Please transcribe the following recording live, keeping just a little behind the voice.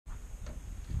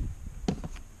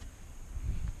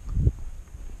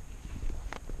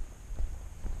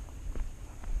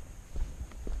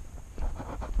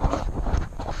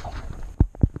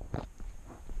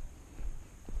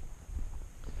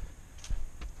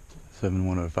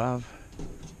7105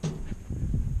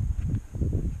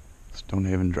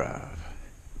 Stonehaven Drive.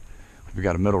 We've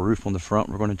got a metal roof on the front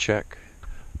we're going to check.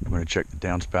 We're going to check the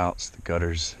downspouts, the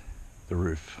gutters, the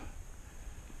roof.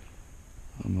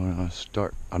 I'm going to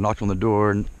start. I knocked on the door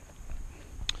and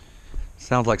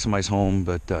sounds like somebody's home,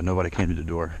 but nobody came to the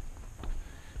door.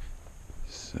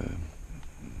 So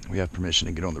we have permission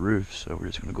to get on the roof, so we're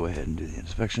just going to go ahead and do the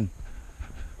inspection.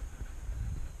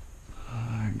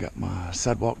 I got my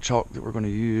sidewalk chalk that we're going to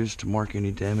use to mark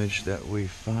any damage that we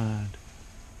find.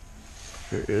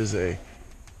 There is a,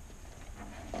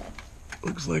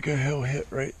 looks like a hail hit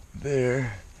right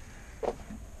there. Put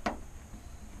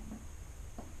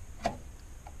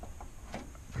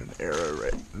an arrow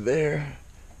right there.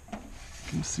 You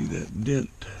can see that dent.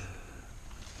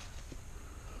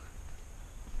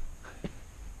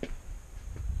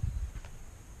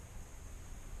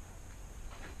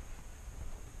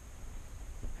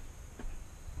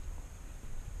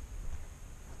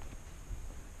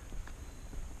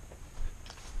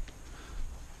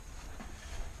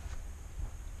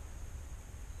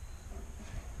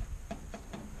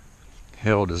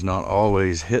 Hail does not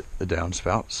always hit the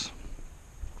downspouts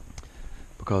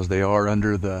because they are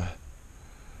under the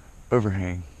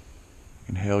overhang,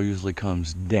 and hail usually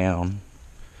comes down,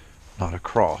 not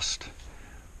across.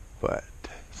 But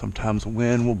sometimes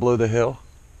wind will blow the hail.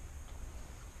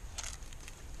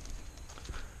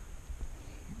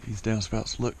 These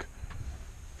downspouts look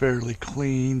fairly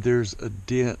clean. There's a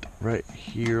dent right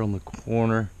here on the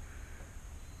corner,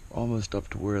 almost up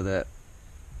to where that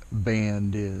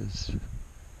band is.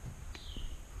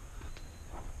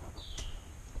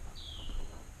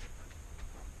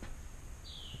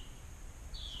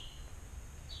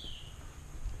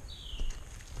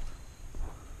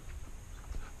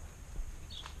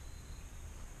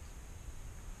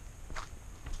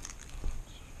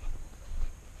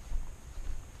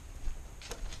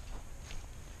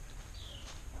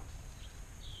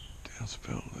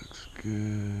 Downspout looks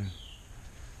good.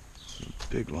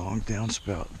 Big long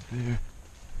downspout there.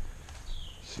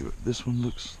 See what this one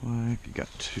looks like. You got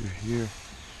two here.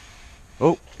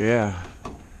 Oh yeah,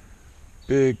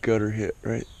 big gutter hit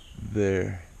right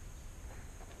there.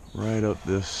 Right up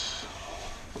this.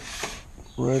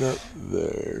 Right up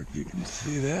there. If you can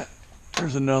see that.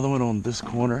 There's another one on this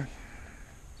corner.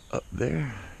 Up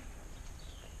there.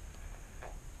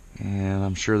 And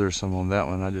I'm sure there's some on that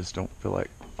one. I just don't feel like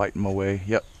fighting my way.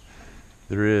 Yep.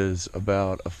 There is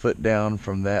about a foot down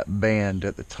from that band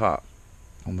at the top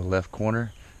on the left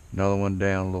corner. Another one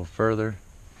down a little further.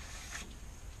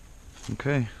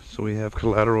 Okay, so we have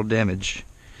collateral damage.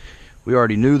 We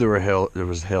already knew there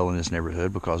was hail in this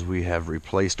neighborhood because we have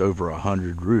replaced over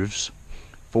 100 roofs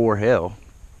for hail.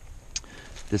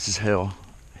 This is hail.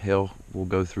 Hail will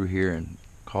go through here and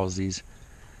cause these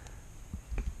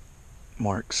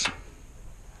marks.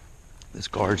 This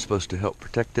guard's supposed to help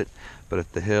protect it, but if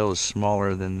the hail is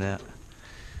smaller than that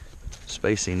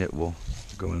spacing, it will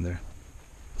go in there.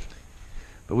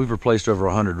 But we've replaced over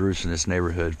 100 roofs in this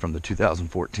neighborhood from the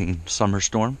 2014 summer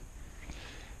storm.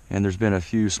 And there's been a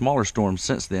few smaller storms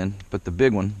since then, but the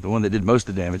big one, the one that did most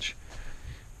of the damage,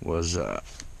 was,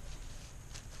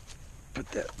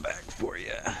 put that back for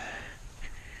you.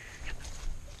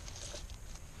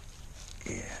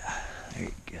 Yeah, there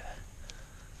you go.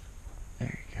 There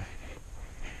you go.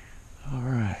 All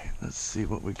right, let's see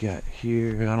what we got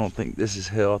here. I don't think this is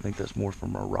hail. I think that's more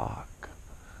from a rock.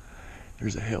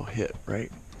 There's a hail hit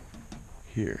right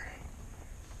here,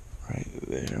 right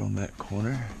there on that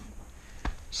corner.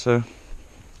 So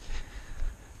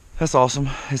that's awesome.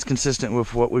 It's consistent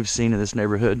with what we've seen in this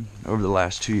neighborhood over the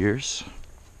last 2 years.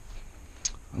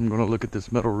 I'm going to look at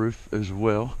this metal roof as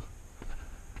well.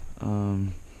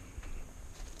 Your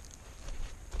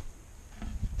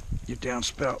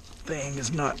downspout thing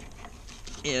is not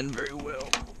in very well.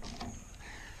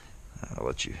 I'll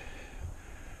let you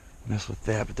mess with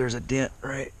that, but there's a dent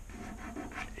right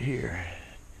here.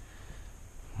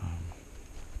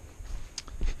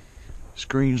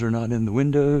 Screens are not in the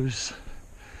windows,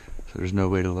 so there's no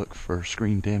way to look for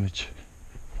screen damage.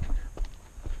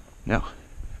 Now,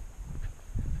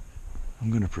 I'm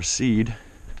going to proceed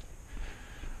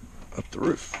up the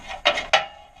roof.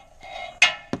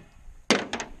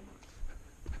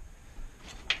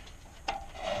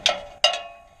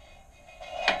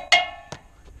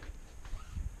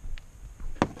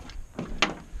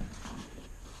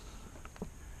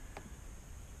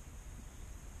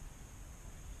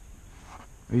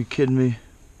 Are you kidding me?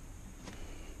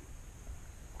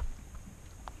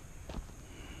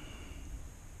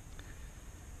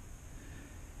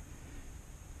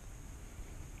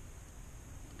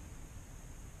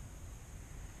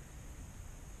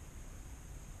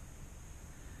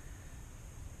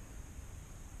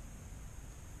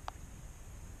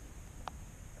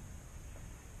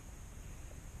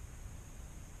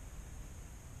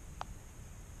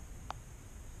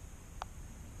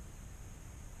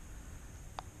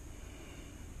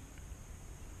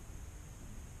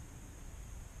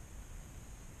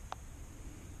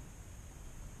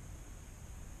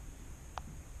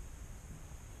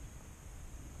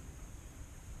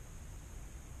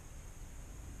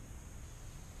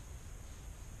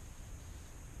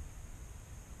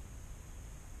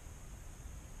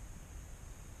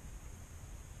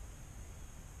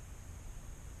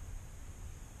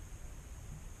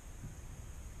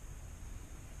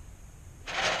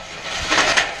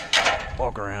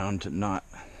 walk around to not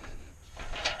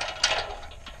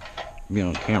be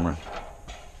on camera.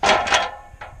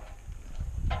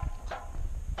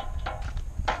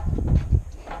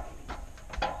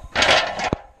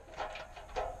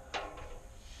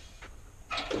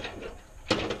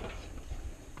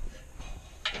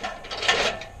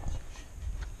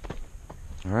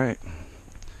 All right,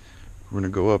 we're gonna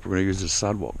go up. We're gonna use this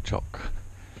sidewalk chalk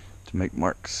to make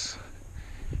marks.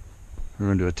 We're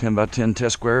gonna do a 10 by 10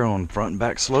 test square on front and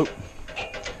back slope.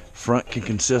 Front can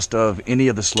consist of any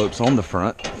of the slopes on the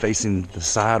front, facing the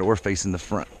side or facing the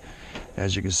front.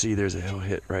 As you can see, there's a hill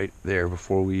hit right there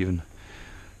before we even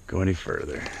go any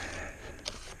further.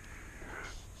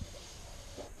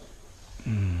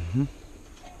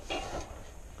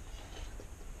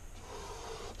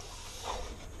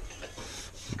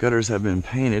 The gutters have been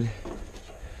painted.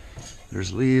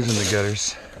 There's leaves in the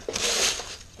gutters.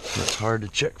 So it's hard to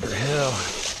check for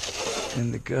hell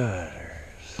in the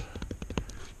gutters.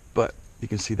 But you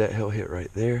can see that hill hit right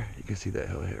there. You can see that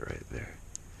hill hit right there.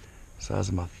 Size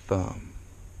of my thumb.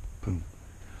 Boom.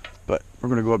 But we're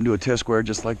going to go up and do a test square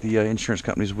just like the insurance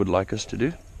companies would like us to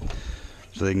do,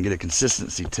 so they can get a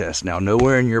consistency test. Now,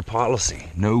 nowhere in your policy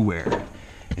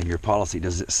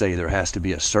does it say there has to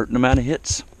be a certain amount of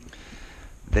hits.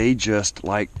 They just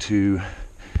like to,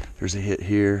 there's a hit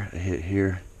here, a hit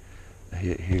here, a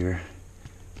hit here,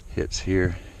 hits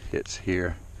here, hits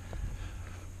here,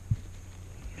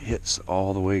 hits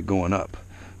all the way going up.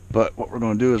 But what we're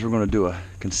going to do is we're going to do a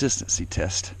consistency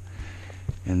test.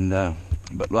 And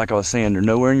but like I was saying, there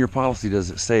nowhere in your policy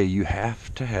does it say you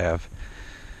have to have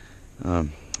a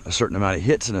certain amount of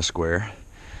hits in a square.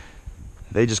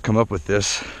 They just come up with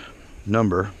this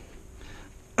number,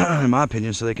 in my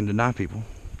opinion, so they can deny people.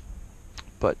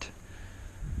 But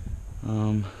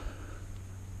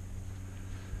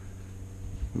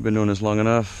we've been doing this long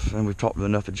enough, and we've talked with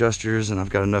enough adjusters, and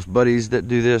I've got enough buddies that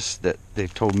do this, that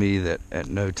they've told me that at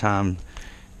no time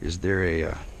is there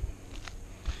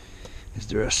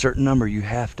a certain number you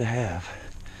have to have.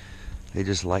 They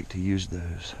just like to use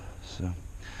those. So,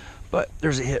 but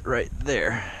there's a hit right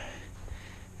there,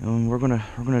 and we're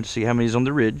gonna see how many's on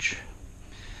the ridge,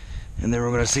 and then we're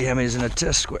gonna see how many's in a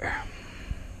test square.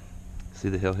 See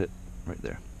the hill hit right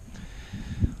there.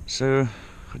 So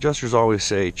adjusters always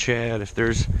say, Chad, if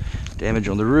there's damage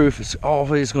on the roof, it's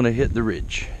always going to hit the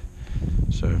ridge.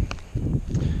 So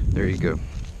there you go.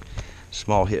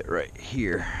 Small hit right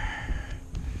here.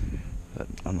 But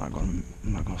I'm not going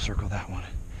to circle that one.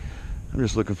 I'm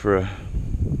just looking for a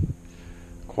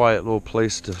quiet little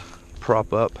place to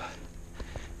prop up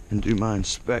and do my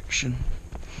inspection.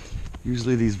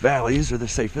 Usually these valleys are the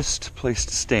safest place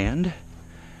to stand.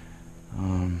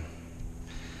 I'm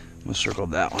gonna circle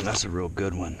that one. That's a real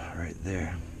good one right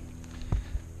there.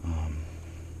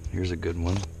 Here's a good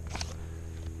one.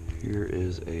 Here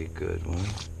is a good one.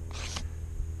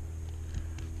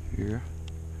 Here.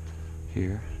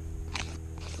 Here.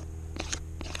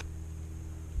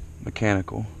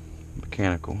 Mechanical.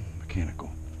 Mechanical. Mechanical.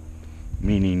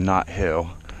 Meaning not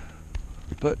hell.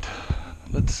 But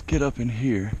let's get up in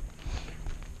here.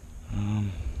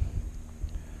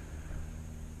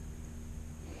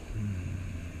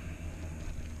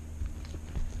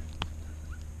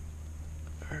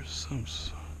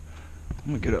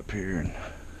 I'm gonna get up here and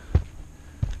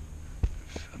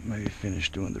maybe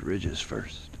finish doing the ridges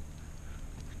first.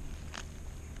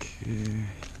 Okay.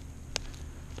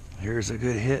 Here's a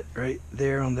good hit right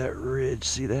there on that ridge.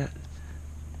 See that?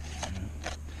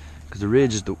 Because the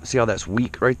ridge is see how that's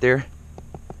weak right there?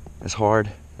 That's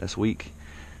hard. That's weak.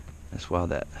 That's why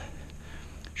that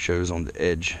shows on the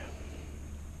edge.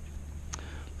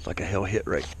 It's like a hell hit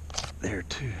right there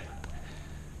too.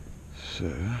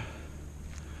 So,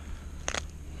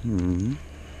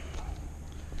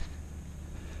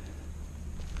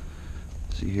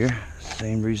 see here,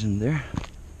 same reason there.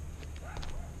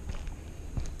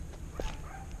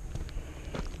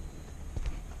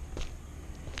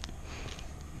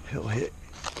 Hill hit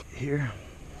here,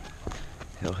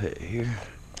 hill hit here.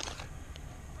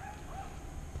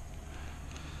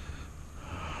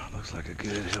 Looks like a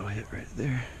good hill hit right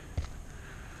there.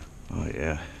 Oh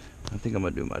yeah. I think I'm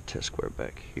gonna do my test square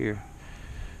back here.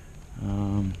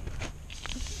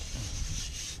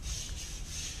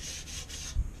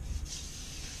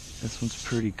 This one's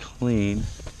pretty clean.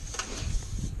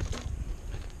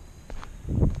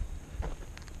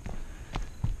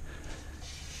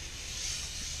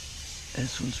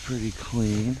 This one's pretty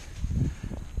clean.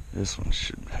 This one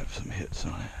should have some hits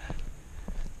on it.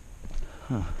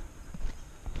 Huh.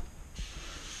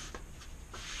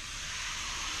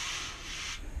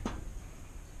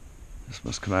 This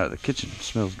must come out of the kitchen. It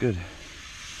smells good.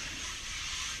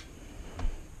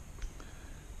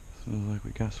 Feels like we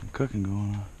got some cooking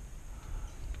going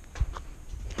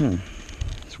on.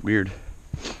 It's weird.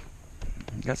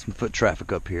 Got some foot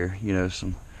traffic up here, you know,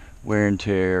 some wear and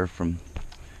tear from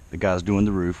the guys doing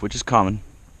the roof, which is common.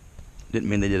 Didn't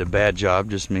mean they did a bad job,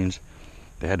 just means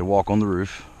they had to walk on the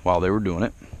roof while they were doing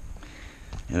it,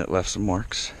 and it left some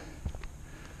marks.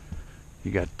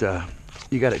 You got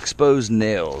exposed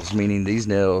nails, meaning these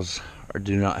nails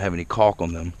do not have any caulk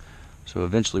on them, so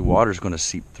eventually water's going to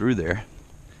seep through there.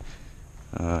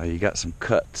 You got some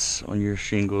cuts on your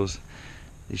shingles.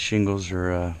 These shingles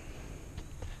are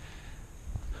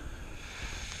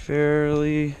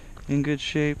fairly in good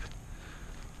shape.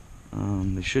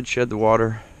 They should shed the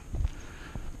water.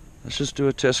 Let's just do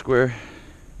a test square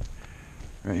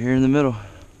right here in the middle.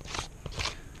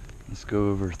 Let's go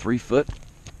over 3 foot,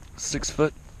 6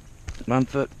 foot, 9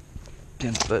 foot,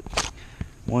 10 foot.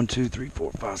 1, 2, 3,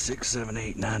 4, 5, 6, 7,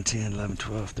 8, 9, 10, 11,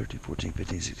 12, 13, 14,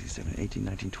 15, 16, 17, 18,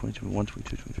 19, 20, 21,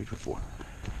 22, 23, 24.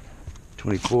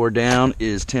 24 down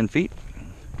is 10 feet.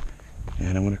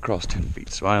 And I'm going to cross 10 feet.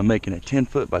 So I am making a 10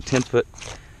 foot by 10 foot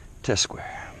test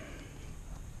square.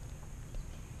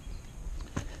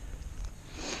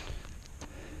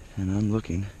 And I'm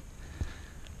looking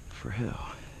for hell.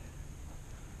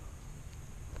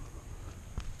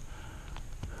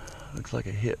 Looks like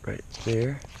a hit right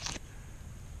there.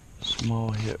 Small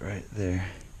hit right there.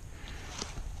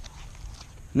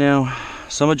 Now,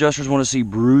 some adjusters want to see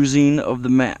bruising of the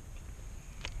mat.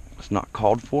 It's not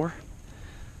called for.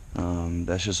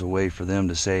 That's just a way for them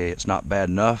to say it's not bad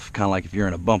enough. Kind of like if you're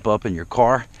in a bump up in your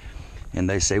car and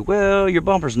they say, well, your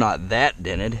bumper's not that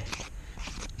dented.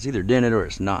 It's either dented or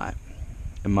it's not,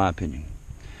 in my opinion.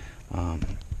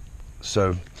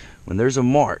 So when there's a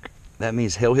mark, that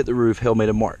means hail hit the roof, hail made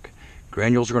a mark.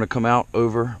 Granules are going to come out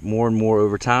over more and more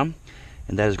over time,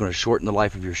 and that is going to shorten the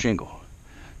life of your shingle.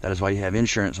 That is why you have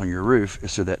insurance on your roof,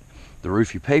 is so that the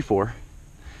roof you pay for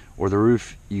or the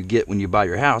roof you get when you buy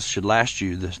your house should last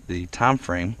you the time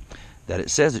frame that it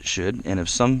says it should. And if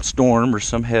some storm or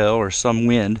some hail or some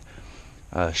wind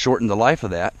shorten the life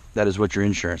of that, that is what your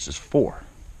insurance is for.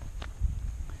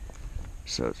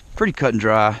 So it's pretty cut and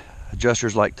dry.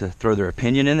 Adjusters like to throw their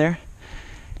opinion in there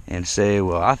and say,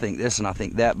 well, I think this and I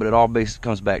think that, but it all basically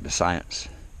comes back to science.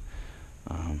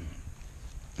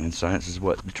 And science is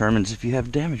what determines if you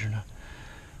have damage or not.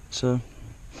 So,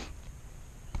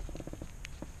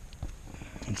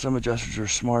 and some adjusters are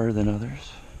smarter than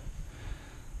others.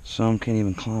 Some can't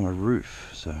even climb a roof.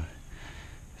 So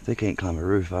if they can't climb a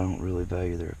roof, I don't really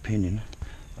value their opinion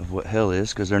of what hell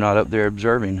is, because they're not up there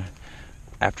observing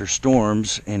after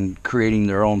storms and creating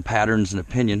their own patterns and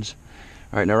opinions.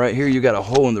 All right, now right here you got a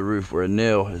hole in the roof where a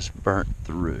nail has burnt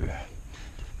through.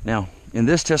 Now, in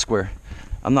this test square,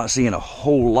 I'm not seeing a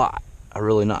whole lot. I'm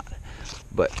really not.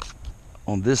 But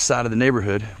on this side of the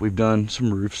neighborhood, we've done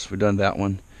some roofs. We've done that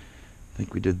one. I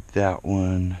think we did that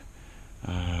one.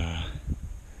 I'm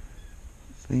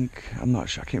not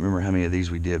sure. I can't remember how many of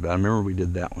these we did, but I remember we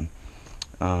did that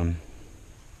one.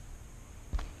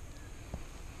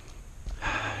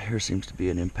 Here seems to be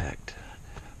an impact,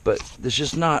 but it's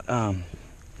just not.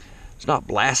 It's not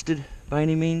blasted by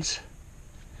any means.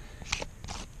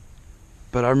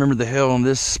 But I remember the hail on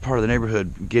this part of the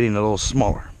neighborhood getting a little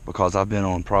smaller, because I've been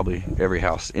on probably every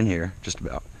house in here, just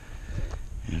about.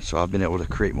 And so I've been able to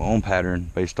create my own pattern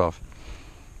based off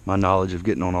my knowledge of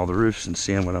getting on all the roofs and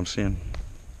seeing what I'm seeing.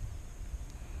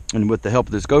 And with the help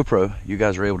of this GoPro, you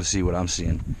guys are able to see what I'm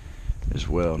seeing as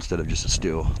well, instead of just a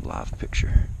still live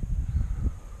picture.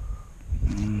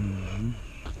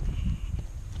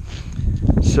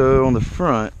 So on the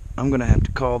front, I'm gonna have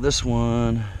to call this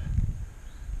one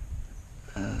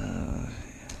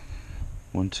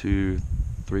 1, 2,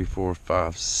 3, 4,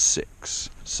 5, 6,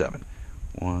 7.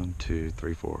 1, 2,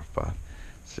 3, 4, 5,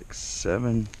 6,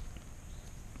 7.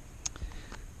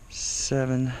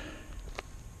 7.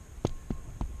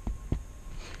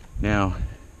 Now,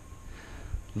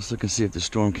 let's look and see if the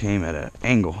storm came at an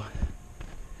angle,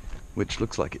 which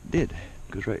looks like it did,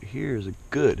 because right here is a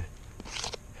good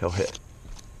hell hit.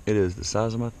 It is the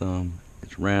size of my thumb.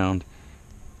 It's round.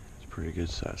 It's a pretty good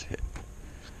size hit.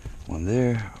 One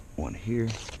there, one here.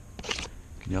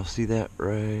 Can y'all see that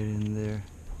right in there?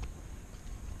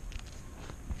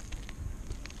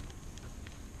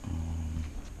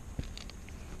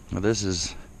 Now this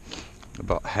is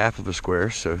about half of a square,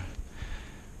 so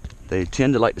they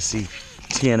tend to like to see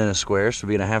 10 in a square. So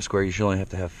being a half square, you should only have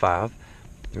to have 5.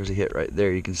 There's a hit right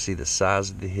there. You can see the size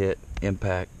of the hit,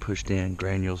 impact, pushed in,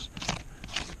 granules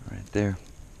right there.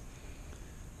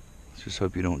 Let's just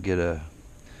hope you don't get an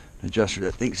adjuster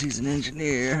that thinks he's an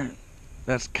engineer.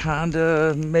 That's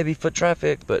kinda maybe foot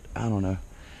traffic, but I don't know.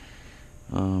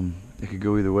 It could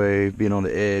go either way. Being on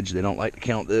the edge, they don't like to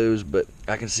count those, but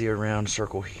I can see a round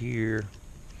circle here,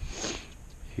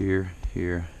 here,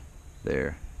 here,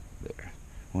 there, there.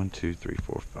 1, 2, 3,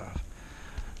 4, 5.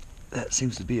 That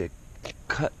seems to be a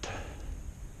cut.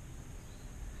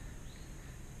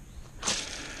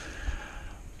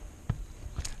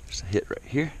 There's a hit right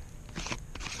here.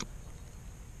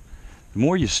 The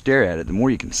more you stare at it, the more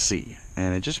you can see.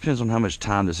 And it just depends on how much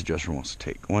time this adjuster wants to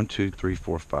take. 1, 2, 3,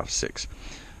 4, 5, 6.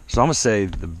 So I'm going to say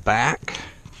the back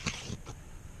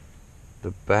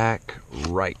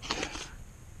right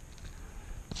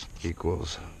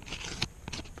equals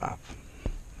 5.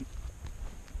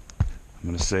 I'm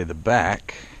going to say the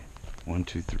back, 1,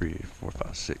 2, 3, 4,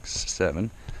 5, 6,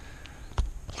 7.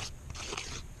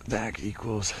 Back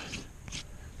equals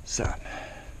 7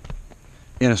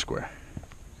 in a square.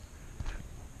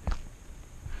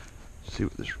 See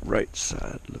what this right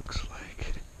side looks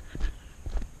like,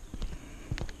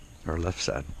 or left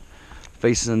side,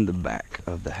 facing the back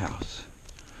of the house.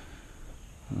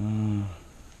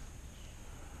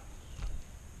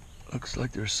 Looks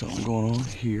like there's something going on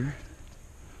here.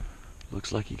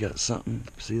 Looks like you got something.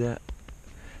 See that?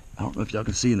 I don't know if y'all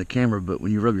can see in the camera, but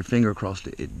when you rub your finger across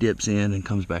it, it dips in and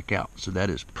comes back out. So that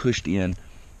is pushed in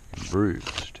and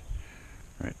bruised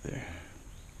right there.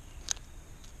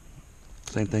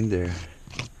 Same thing there.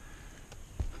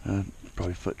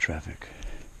 Probably foot traffic.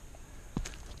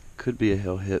 Could be a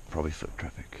hell hit, probably foot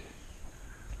traffic.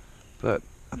 But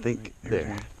I think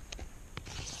there.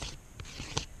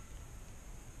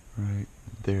 Right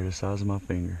there, the size of my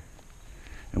finger.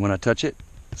 And when I touch it,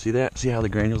 see that? See how the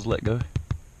granules let go?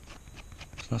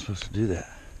 It's not supposed to do that.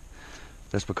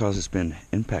 That's because it's been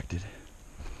impacted.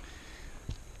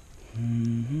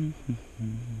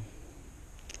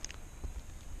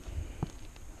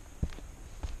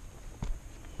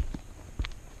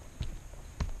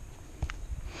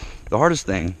 The hardest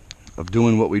thing of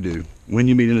doing what we do when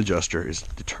you meet an adjuster is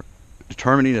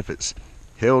determining if it's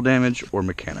hail damage or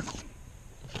mechanical.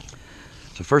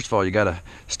 So first of all, you gotta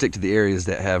stick to the areas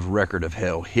that have record of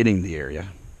hail hitting the area.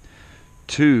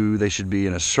 2, they should be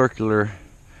in a circular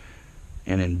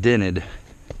and indented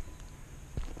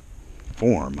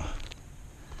form.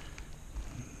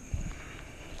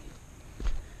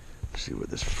 Let's see what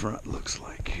this front looks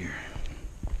like here.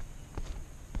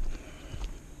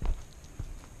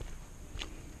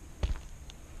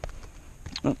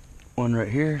 One right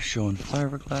here showing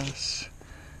fiberglass.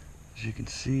 As you can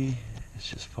see, it's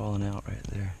just falling out right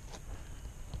there.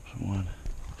 There's one.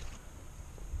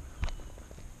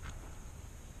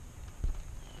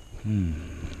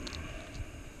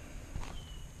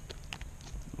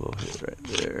 Little hit right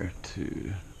there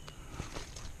too.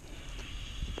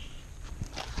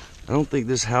 I don't think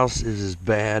this house is as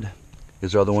bad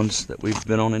as other ones that we've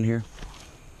been on in here.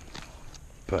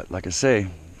 But like I say,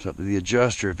 it's up to the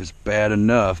adjuster if it's bad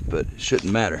enough, but it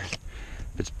shouldn't matter.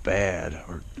 If it's bad,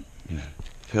 or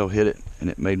if hail hit it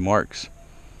and it made marks,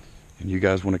 and you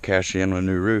guys want to cash in on a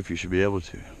new roof, you should be able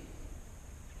to.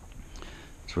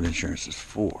 That's what insurance is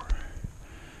for.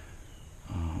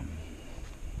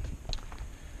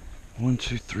 1,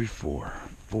 2, 3, 4.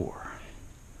 4.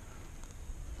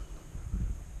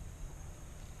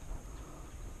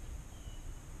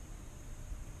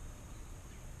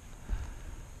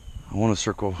 I want to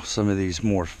circle some of these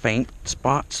more faint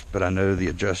spots, but I know the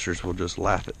adjusters will just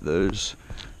laugh at those.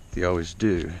 They always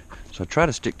do. So I try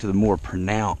to stick to the more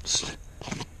pronounced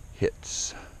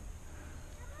hits.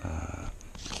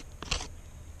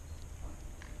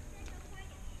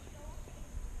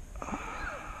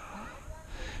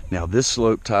 Now this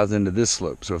slope ties into this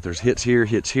slope. So if there's hits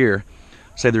here,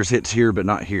 say there's hits here but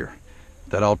not here,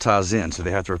 that all ties in, so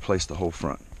they have to replace the whole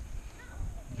front.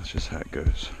 That's just how it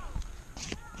goes.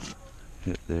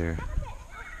 Hit there.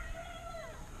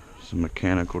 Some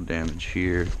mechanical damage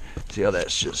here. See how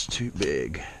that's just too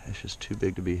big. That's just too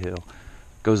big to be hail.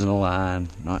 Goes in a line,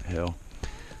 not hail.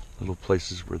 Little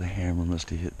places where the hammer must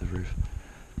have hit the roof.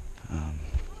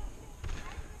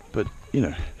 But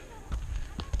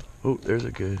oh, there's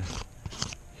a good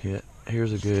hit.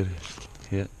 Here's a good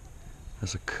hit.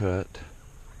 That's a cut.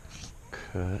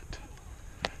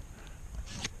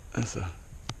 That's a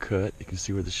cut. You can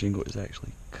see where the shingle is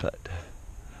actually cut.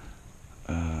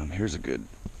 Here's a good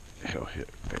hail hit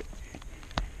right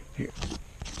here.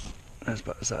 That's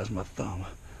about the size of my thumb.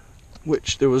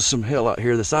 Which there was some hail out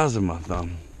here the size of my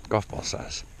thumb, golf ball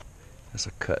size. That's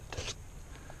a cut.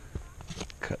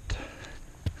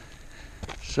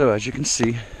 So as you can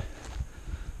see, the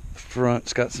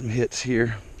front's got some hits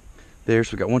here. There,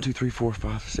 so we got 1, 2, 3, 4,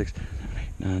 5, 6, 7,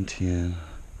 8, 9, 10.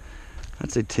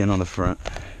 I'd say 10 on the front.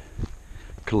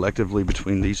 Collectively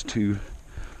between these two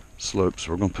slope,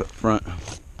 so we're gonna put front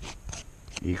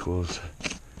equals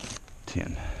 10.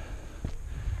 And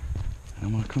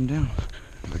I'm gonna come down.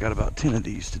 I got about 10 of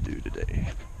these to do today.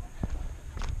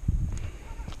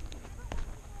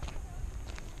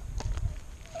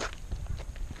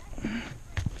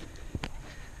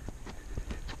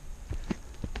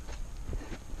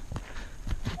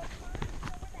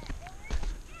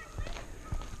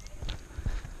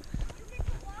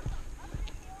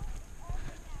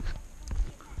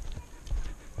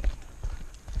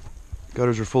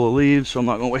 Gutters are full of leaves, so I'm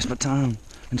not gonna waste my time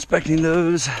inspecting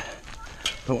those.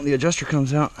 But when the adjuster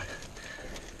comes out,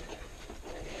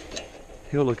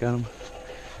 he'll look at them,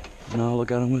 and I'll look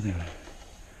at them with him.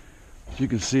 You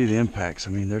can see the impacts.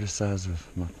 I mean, they're the size of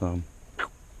my thumb.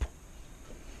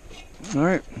 All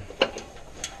right.